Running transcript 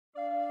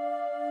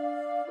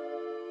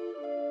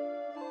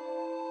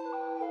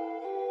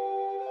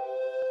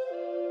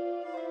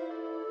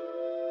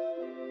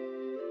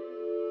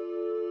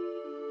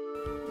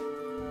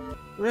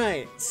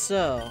Right,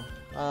 so,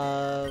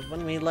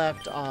 when we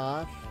left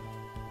off,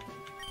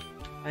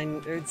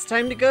 it's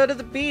time to go to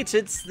the beach.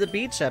 It's the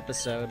beach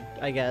episode,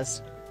 I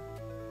guess.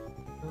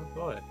 Oh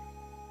boy.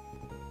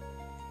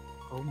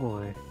 Oh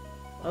boy.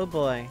 Oh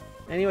boy.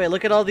 Anyway,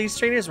 look at all these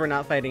trainers we're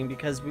not fighting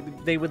because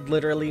they would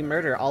literally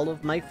murder all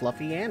of my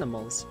fluffy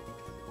animals.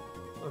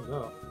 Oh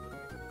no.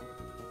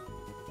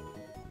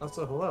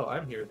 Also, hello,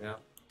 I'm here now.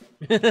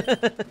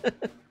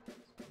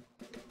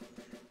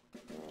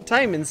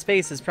 Time and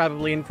space has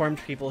probably informed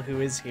people who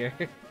is here.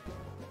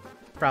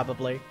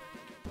 Probably.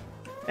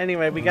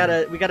 Anyway, we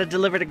gotta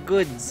deliver the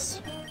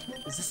goods.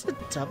 Is this a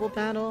double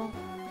battle?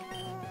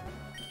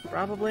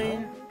 Probably.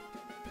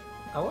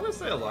 I want to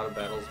say a lot of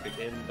battles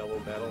became double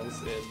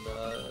battles in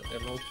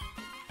Emerald.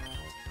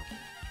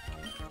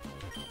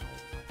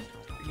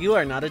 You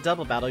are not a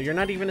double battle. You're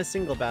not even a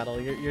single battle.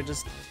 You're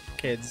just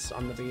kids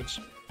on the beach.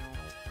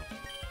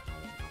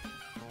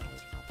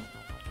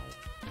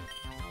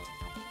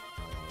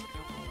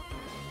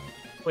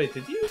 Wait,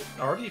 did you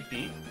already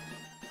beat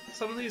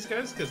some of these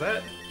guys? Because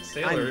that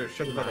sailor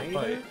should have been a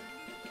fight.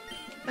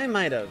 I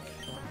might have.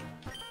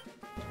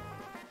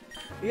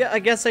 Yeah, I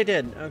guess I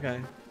did.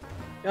 Okay.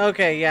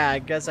 Okay, yeah, I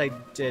guess I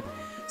did.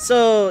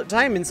 So,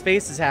 time and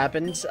space has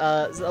happened.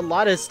 A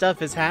lot of stuff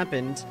has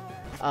happened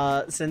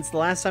since the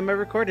last time I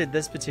recorded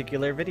this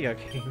particular video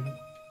game.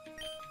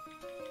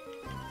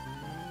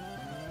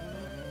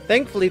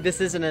 Thankfully,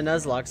 this isn't a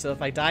Nuzlocke, so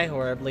if I die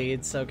horribly,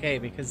 it's okay,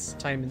 because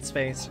time and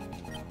space.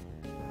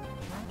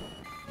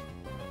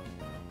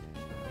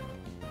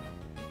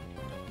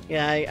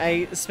 Yeah,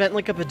 I spent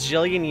like a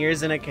bajillion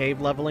years in a cave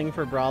leveling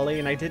for Brawly,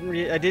 and I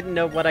didn't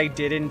know what I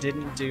did and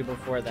didn't do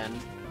before then.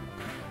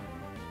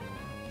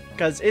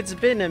 Because it's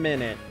been a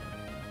minute.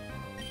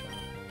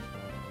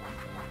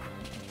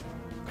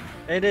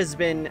 It has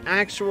been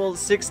actual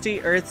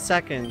 60 Earth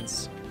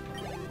seconds.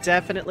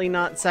 Definitely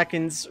not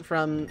seconds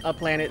from a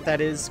planet that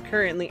is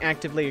currently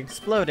actively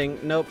exploding.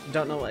 Nope,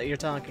 don't know what you're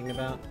talking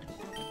about.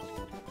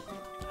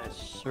 That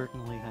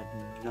certainly had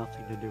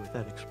nothing to do with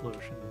that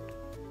explosion.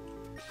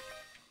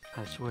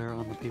 I swear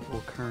on the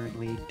people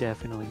currently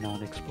definitely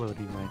not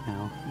exploding right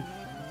now.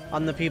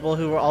 On the people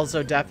who were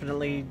also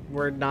definitely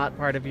were not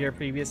part of your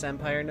previous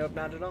empire? Nope,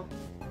 not at all.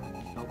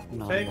 Nope,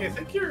 not Fang, at I all.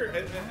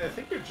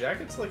 think your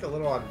jacket's like a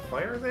little on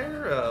fire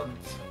there.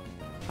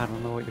 I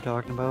don't know what you're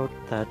talking about.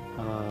 That,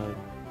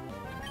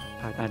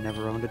 I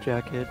never owned a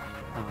jacket.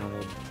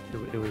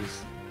 It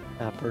was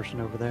that person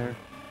over there.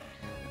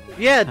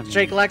 Yeah, I mean-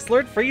 Drakilax,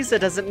 Lord Frieza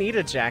doesn't need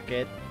a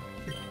jacket.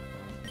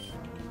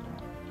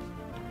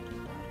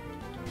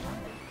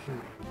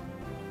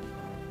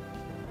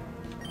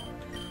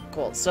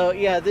 Cool. So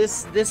yeah,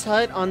 this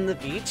hut on the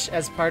beach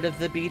as part of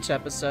the beach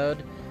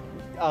episode.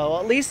 Oh,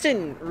 at least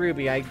in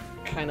Ruby, I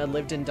kind of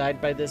lived and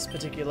died by this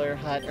particular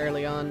hut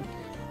early on.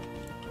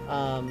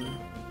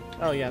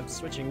 Oh yeah,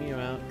 switching you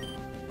out.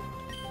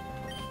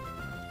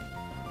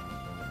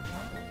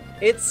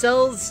 It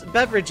sells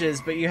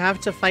beverages, but you have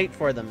to fight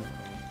for them.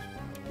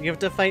 You have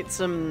to fight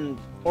some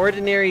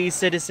ordinary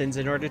citizens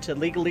in order to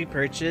legally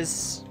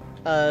purchase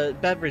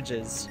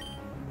beverages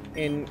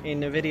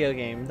in a video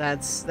game.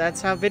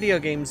 That's how video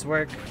games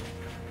work.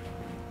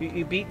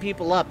 You beat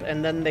people up,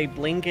 and then they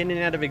blink in and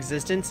out of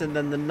existence, and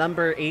then the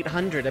number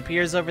 800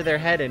 appears over their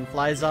head and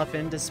flies off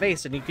into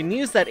space, and you can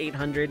use that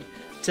 800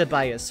 to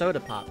buy a soda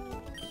pop.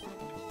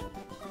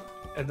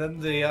 and then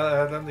the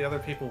other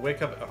people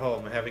wake up at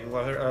home having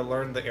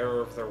learned the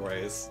error of their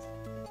ways.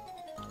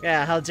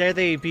 Yeah, how dare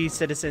they be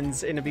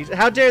citizens in a beach?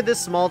 How dare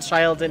this small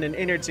child in an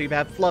inner tube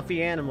have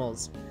fluffy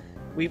animals?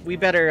 We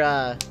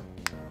better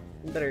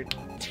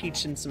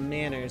teach him some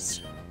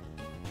manners.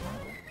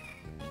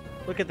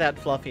 Look at that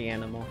fluffy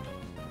animal.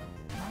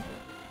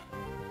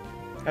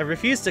 I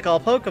refuse to call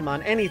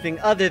Pokemon anything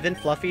other than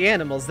fluffy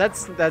animals.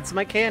 That's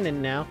my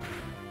canon now.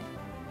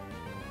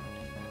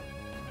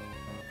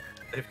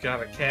 They've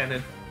got a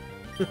cannon.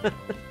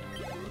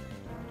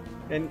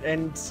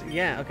 and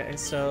yeah, okay,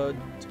 so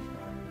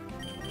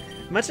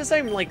much as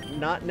I'm like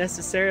not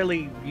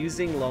necessarily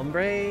using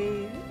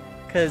Lombre,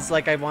 cause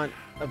like I want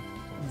a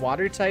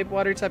water type,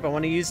 I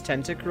want to use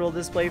Tentacruel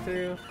this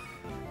playthrough,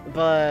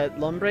 but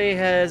Lombre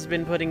has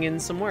been putting in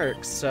some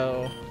work,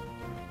 so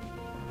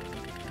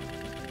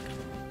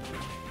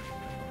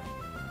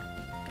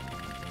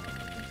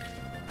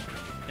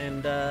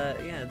and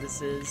yeah,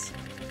 this is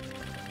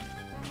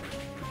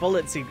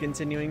Bullet Seed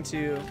continuing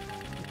to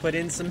put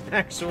in some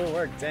actual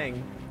work,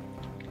 dang.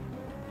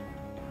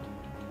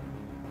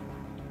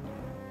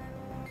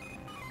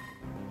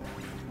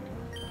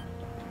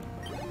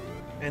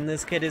 And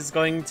this kid is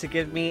going to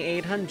give me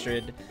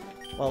 800.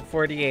 Well,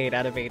 48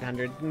 out of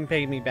 800, and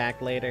pay me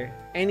back later.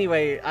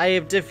 Anyway, I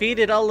have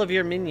defeated all of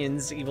your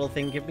minions, evil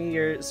thing. Give me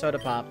your soda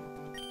pop.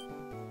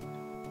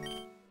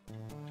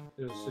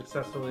 It was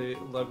successfully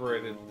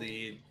liberated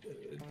the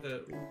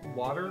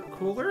water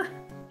cooler.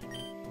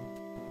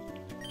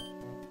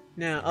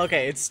 No,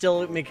 okay, it's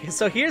still making...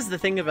 So here's the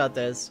thing about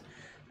this.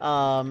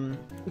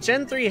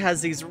 Gen 3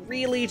 has these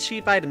really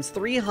cheap items.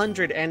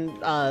 300,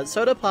 and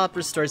Soda Pop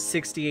restores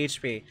 60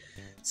 HP.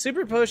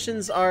 Super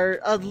potions are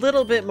a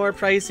little bit more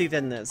pricey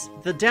than this.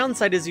 The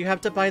downside is you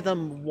have to buy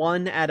them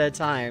one at a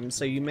time,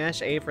 so you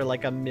mash A for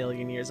like a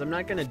million years. I'm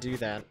not gonna do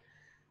that.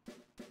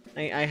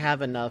 I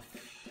have enough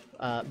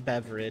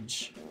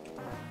beverage.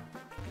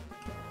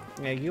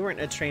 Yeah, you weren't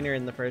a trainer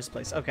in the first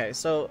place. Okay,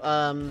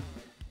 so,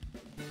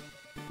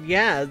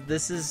 yeah,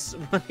 this is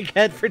what I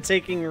get for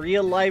taking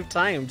real-life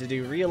time to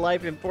do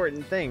real-life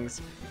important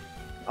things.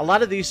 A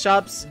lot of these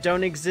shops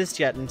don't exist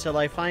yet until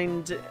I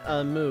find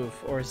a move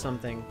or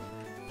something.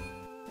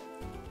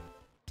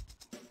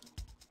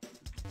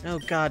 Oh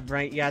god,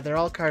 right, yeah, they're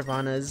all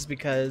Carvanas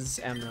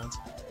because Emerald.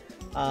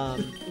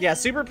 Yeah,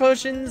 super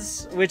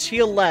potions, which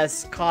heal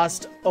less,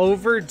 cost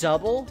over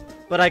double,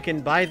 but I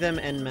can buy them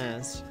en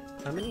masse.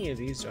 How many of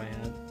these do I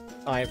have?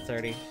 Oh, I have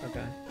 30,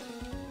 okay.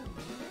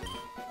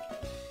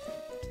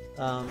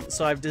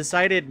 So I've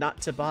decided not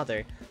to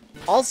bother.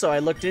 Also, I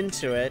looked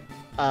into it,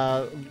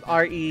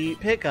 RE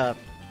pickup.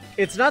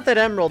 It's not that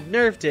Emerald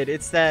nerfed it,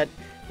 it's that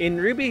in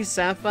Ruby,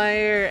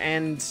 Sapphire,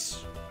 and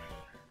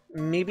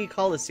maybe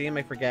Colosseum,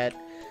 I forget,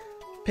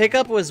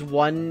 pickup was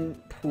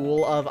one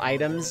pool of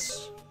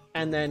items,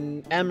 and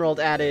then Emerald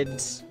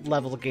added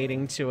level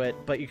gating to it,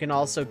 but you can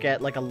also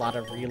get like a lot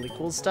of really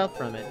cool stuff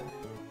from it.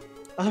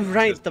 Oh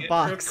right, the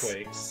box.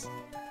 Earthquakes.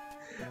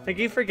 I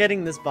keep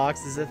forgetting this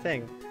box is a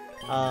thing.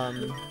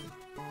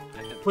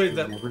 Wait,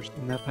 I've never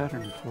seen that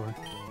pattern before.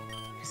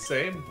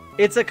 Same.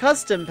 It's a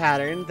custom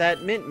pattern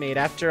that Mint made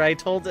after I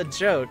told a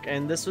joke,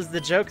 and this was the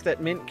joke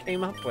that Mint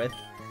came up with.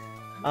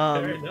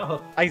 Fair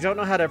enough. I don't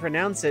know how to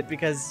pronounce it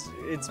because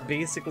it's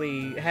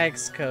basically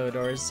hex code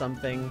or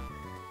something.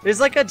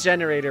 There's like a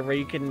generator where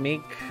you can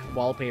make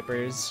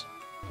wallpapers.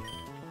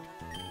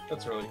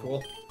 That's really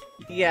cool.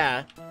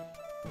 Yeah.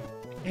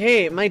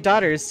 Hey, my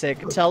daughter's sick.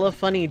 Tell a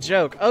funny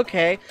joke.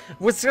 Okay.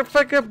 What's the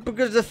fuck up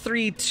because of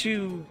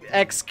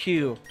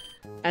 32XQ?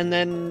 And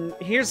then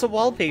here's a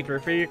wallpaper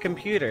for your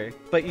computer.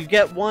 But you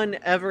get one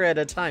ever at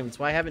a time,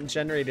 so I haven't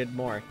generated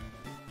more.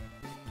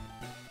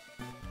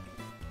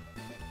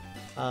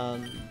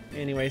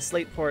 Anyway,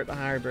 Slateport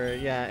Harbor.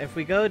 Yeah, if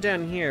we go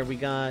down here, we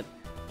got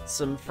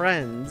some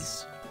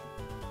friends.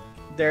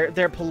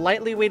 They're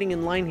politely waiting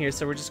in line here,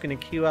 so we're just gonna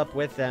queue up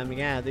with them.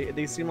 Yeah,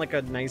 they seem like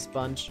a nice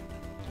bunch.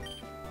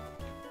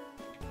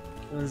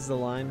 This is the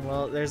line.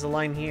 Well, there's a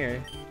line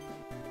here.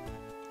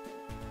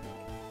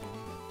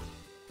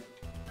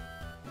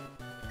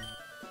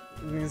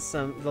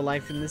 The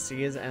life in the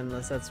sea is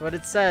endless. That's what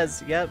it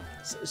says. Yep,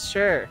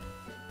 sure.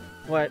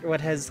 What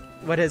has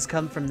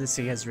come from the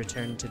sea has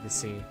returned to the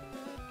sea.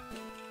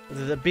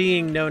 The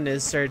being known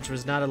as Surge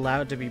was not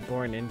allowed to be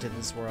born into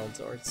this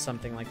world, or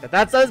something like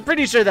that. I'm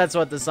pretty sure that's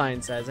what the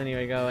sign says.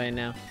 Anyway, go away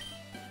now.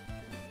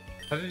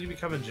 How did you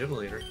become a gym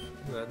leader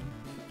then?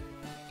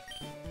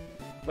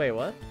 Wait,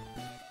 what?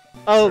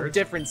 Oh, Surge?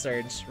 different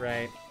Surge,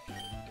 right.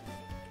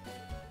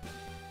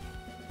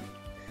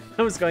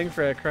 I was going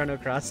for a Chrono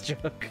Cross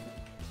joke.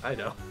 I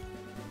know.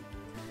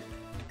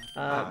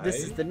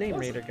 This is the Name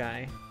Raider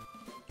guy.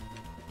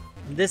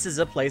 This is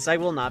a place I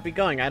will not be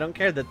going. I don't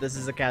care that this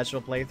is a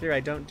casual playthrough.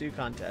 I don't do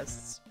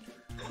contests.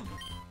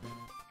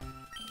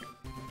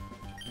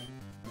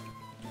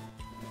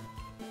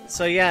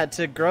 So yeah,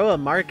 to grow a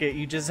market,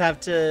 you just have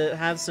to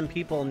have some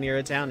people near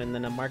a town and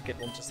then a market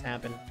will just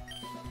happen.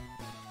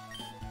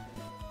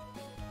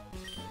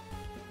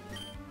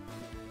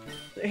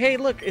 Hey,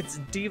 look, it's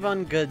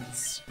Devon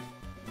Goods.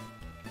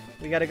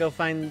 We gotta go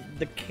find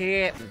the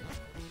kitten.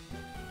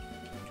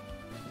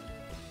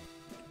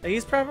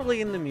 He's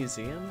probably in the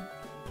museum.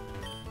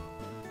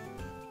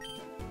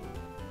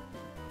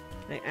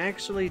 I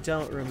actually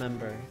don't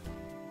remember.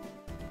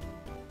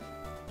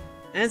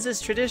 As is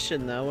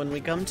tradition, though, when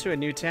we come to a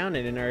new town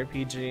in an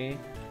RPG,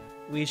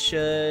 we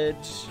should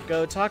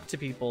go talk to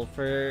people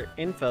for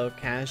info,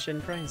 cash,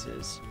 and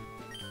prizes.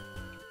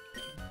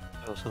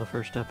 Oh, so the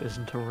first step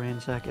isn't to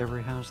ransack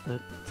every house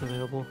that's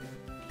available?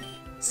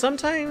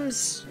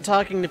 Sometimes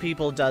talking to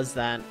people does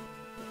that.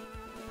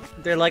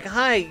 They're like,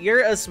 hi,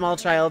 you're a small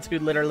child who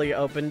literally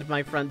opened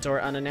my front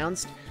door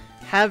unannounced.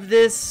 Have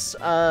this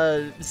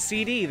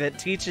CD that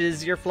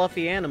teaches your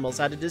fluffy animals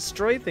how to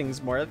destroy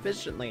things more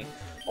efficiently.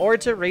 Or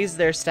to raise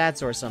their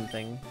stats or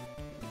something.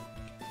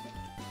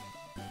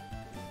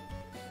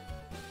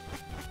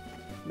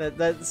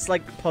 That's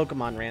like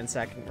Pokemon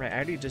ransacking. Right, I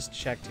already just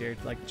checked here,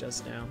 like,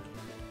 just now.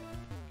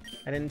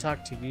 I didn't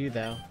talk to you,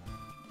 though.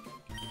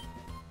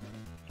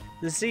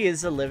 The sea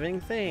is a living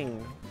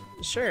thing.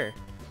 Sure.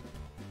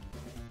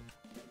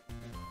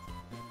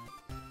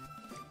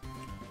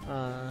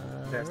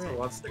 NASA Right.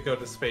 wants to go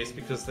to space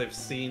because they've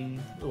seen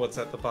what's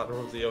at the bottom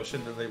of the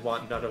ocean and they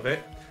want none of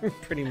it.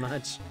 Pretty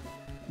much.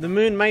 The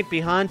moon might be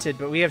haunted,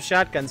 but we have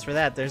shotguns for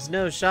that. There's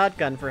no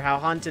shotgun for how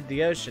haunted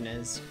the ocean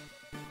is.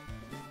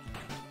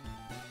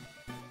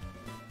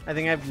 I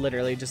think I've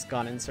literally just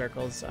gone in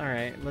circles.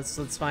 Alright, let's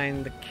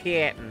find the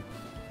kitten.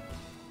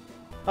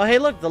 Oh hey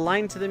look, the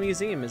line to the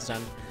museum is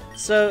done.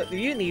 So,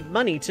 you need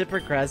money to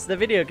progress the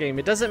video game.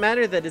 It doesn't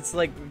matter that it's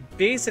like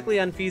basically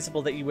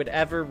unfeasible that you would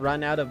ever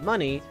run out of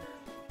money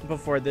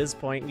before this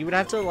point. You would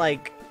have to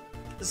like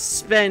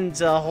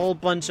spend a whole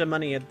bunch of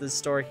money at the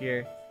store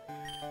here.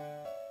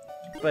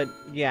 But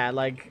yeah,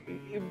 like,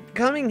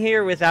 coming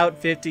here without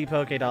 50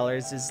 Poké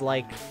Dollars is,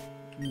 like,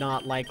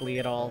 not likely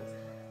at all.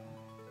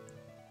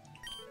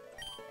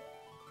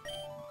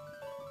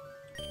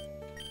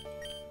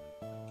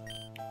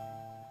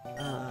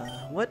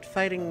 What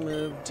fighting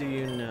move do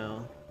you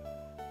know?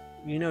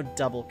 You know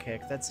double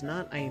kick. That's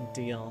not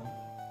ideal.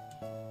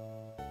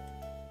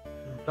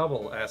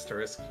 Double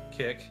asterisk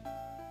kick.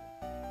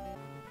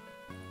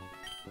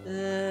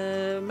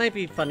 Might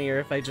be funnier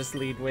if I just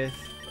lead with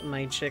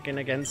my chicken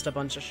against a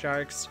bunch of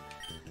sharks.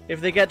 If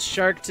they get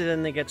sharked,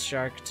 then they get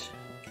sharked.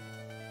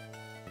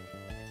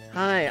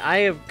 Hi,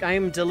 I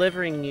am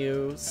delivering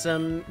you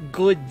some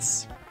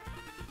goods.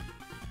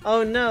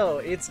 Oh no,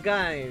 it's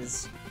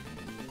guys.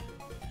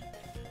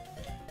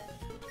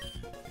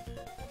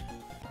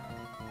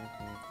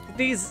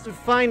 These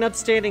fine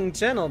upstanding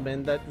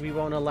gentlemen that we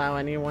won't allow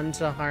anyone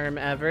to harm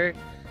ever.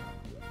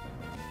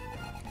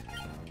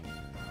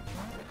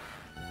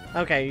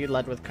 Okay, you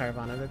led with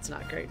Carvana, that's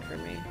not great for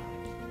me.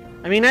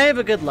 I mean, I have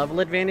a good level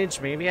advantage,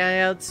 maybe I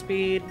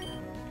outspeed.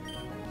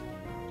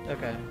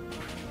 Okay.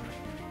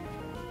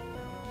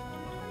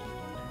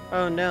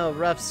 Oh no,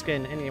 rough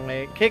skin.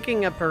 Anyway,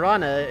 kicking a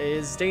piranha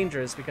is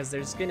dangerous because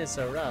their skin is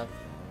so rough.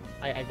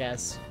 I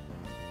guess.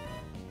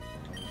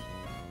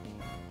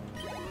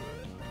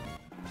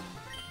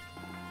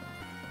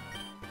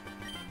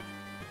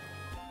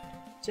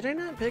 Did I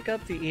not pick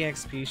up the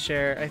EXP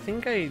share? I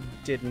think I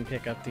didn't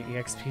pick up the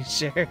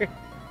EXP share.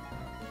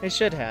 I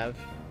should have.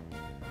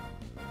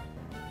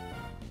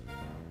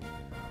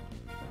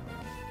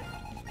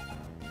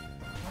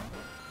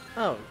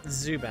 Oh,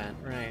 Zubat,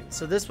 right.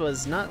 So this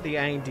was not the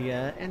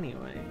idea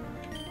anyway.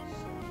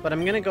 But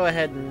I'm gonna go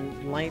ahead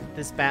and light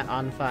this bat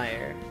on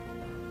fire.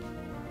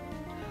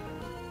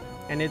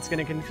 And it's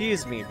gonna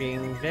confuse me,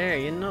 being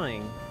very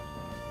annoying.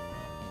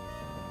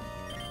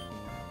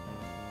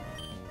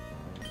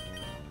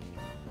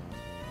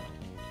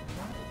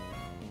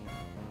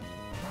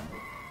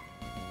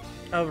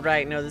 Oh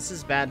right, no, this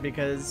is bad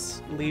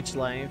because Leech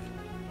Life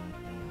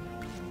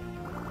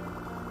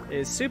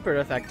is super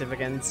effective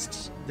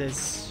against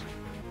this.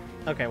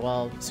 Okay,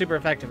 well, super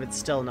effective, it's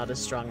still not a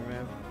strong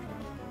move.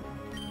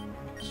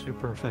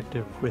 Super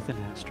effective with an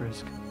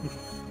asterisk.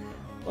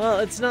 Well,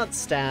 it's not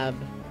stab.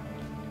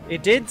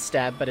 It did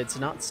stab, but it's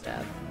not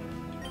stab.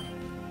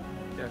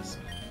 Yes.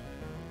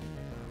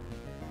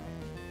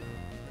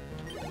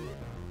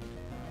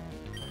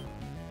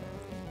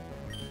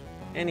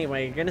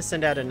 Anyway, you're gonna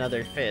send out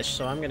another fish,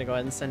 so I'm gonna go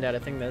ahead and send out a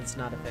thing that's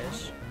not a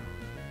fish.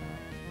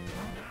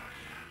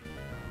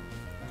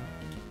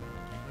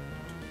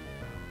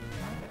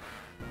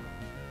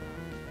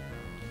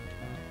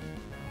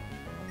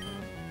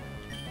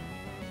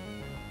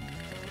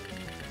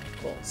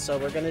 Cool, so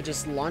we're gonna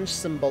just launch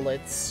some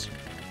bullets.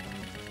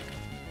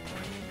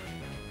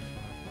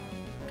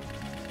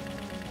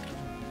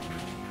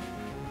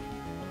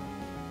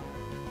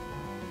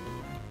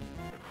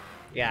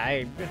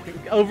 Yeah,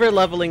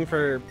 over-leveling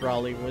for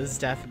Brawly was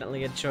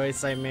definitely a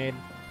choice I made.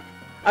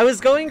 I was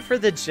going for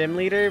the gym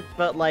leader,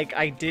 but, like,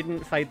 I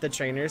didn't fight the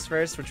trainers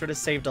first, which would have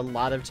saved a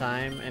lot of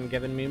time and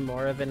given me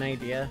more of an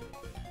idea.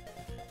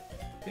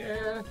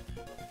 Yeah,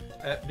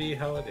 that be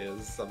how it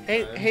is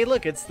sometimes. Hey,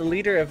 look, it's the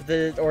leader of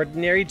the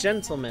Ordinary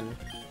Gentlemen.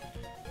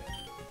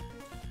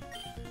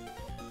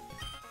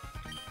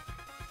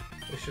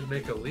 They should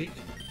make a league.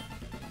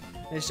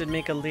 They should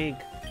make a league.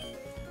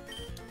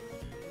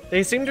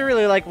 They seem to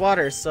really like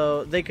water,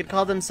 so they could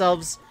call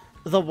themselves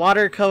the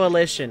Water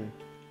Coalition.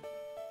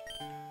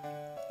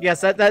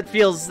 Yes, that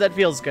feels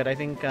good. I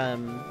think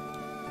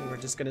we're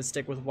just gonna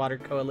stick with Water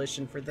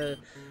Coalition for the,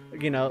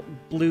 you know,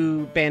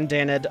 blue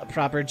bandanaed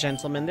proper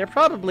gentlemen. They're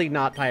probably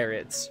not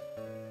pirates.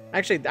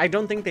 Actually, I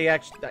don't think they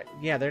actually.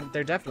 Yeah,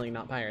 they're definitely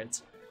not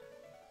pirates.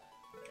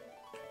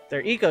 They're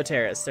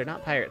eco-terrorists. They're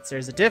not pirates.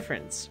 There's a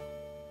difference.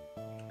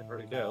 There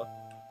we go.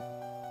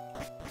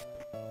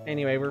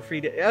 Anyway, we're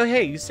free to. Oh,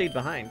 hey, you stayed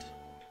behind.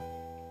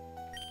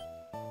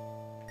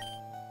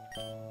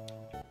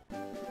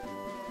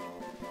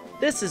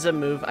 This is a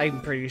move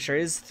I'm pretty sure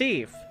is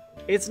Thief.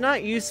 It's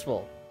not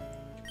useful.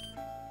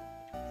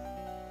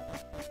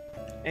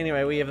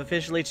 Anyway, we have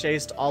officially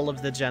chased all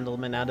of the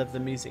gentlemen out of the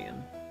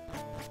museum.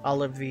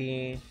 All of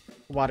the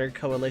Water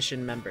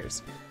Coalition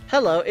members.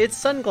 Hello, it's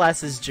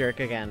Sunglasses Jerk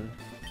again.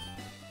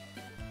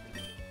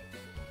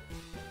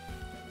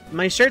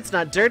 My shirt's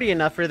not dirty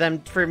enough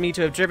for me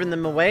to have driven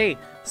them away,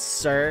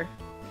 sir.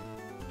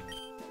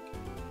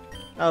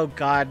 Oh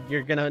god,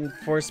 you're gonna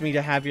force me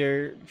to have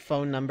your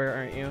phone number,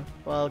 aren't you?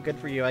 Well, good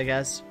for you, I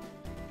guess.